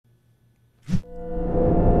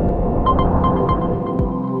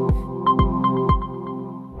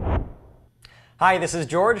Hi, this is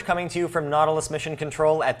George coming to you from Nautilus Mission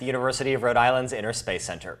Control at the University of Rhode Island's Inner Space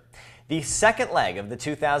Center. The second leg of the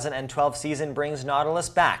 2012 season brings Nautilus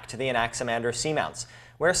back to the Anaximander seamounts,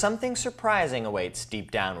 where something surprising awaits deep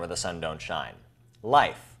down where the sun don't shine.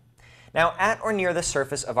 Life. Now, at or near the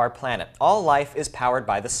surface of our planet, all life is powered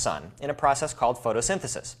by the sun in a process called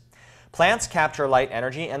photosynthesis. Plants capture light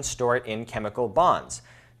energy and store it in chemical bonds.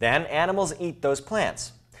 Then animals eat those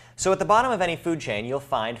plants. So at the bottom of any food chain, you'll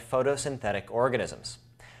find photosynthetic organisms.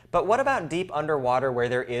 But what about deep underwater where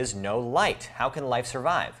there is no light? How can life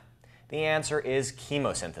survive? The answer is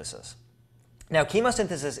chemosynthesis. Now,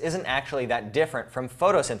 chemosynthesis isn't actually that different from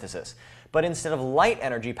photosynthesis, but instead of light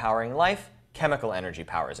energy powering life, chemical energy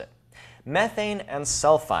powers it. Methane and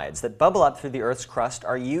sulfides that bubble up through the Earth's crust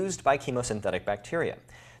are used by chemosynthetic bacteria.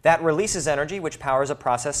 That releases energy which powers a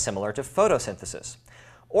process similar to photosynthesis.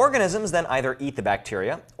 Organisms then either eat the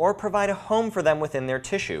bacteria or provide a home for them within their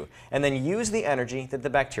tissue and then use the energy that the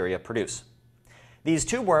bacteria produce. These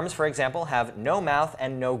tube worms, for example, have no mouth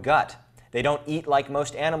and no gut. They don't eat like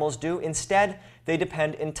most animals do. Instead, they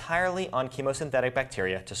depend entirely on chemosynthetic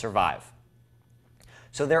bacteria to survive.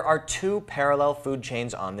 So there are two parallel food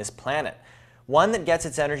chains on this planet. One that gets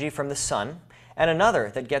its energy from the sun, and another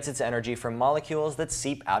that gets its energy from molecules that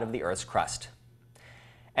seep out of the Earth's crust.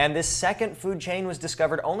 And this second food chain was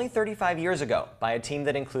discovered only 35 years ago by a team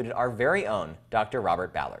that included our very own Dr.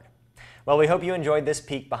 Robert Ballard. Well, we hope you enjoyed this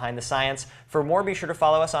peek behind the science. For more, be sure to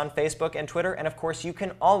follow us on Facebook and Twitter, and of course, you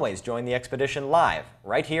can always join the expedition live,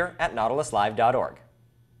 right here at nautiluslive.org.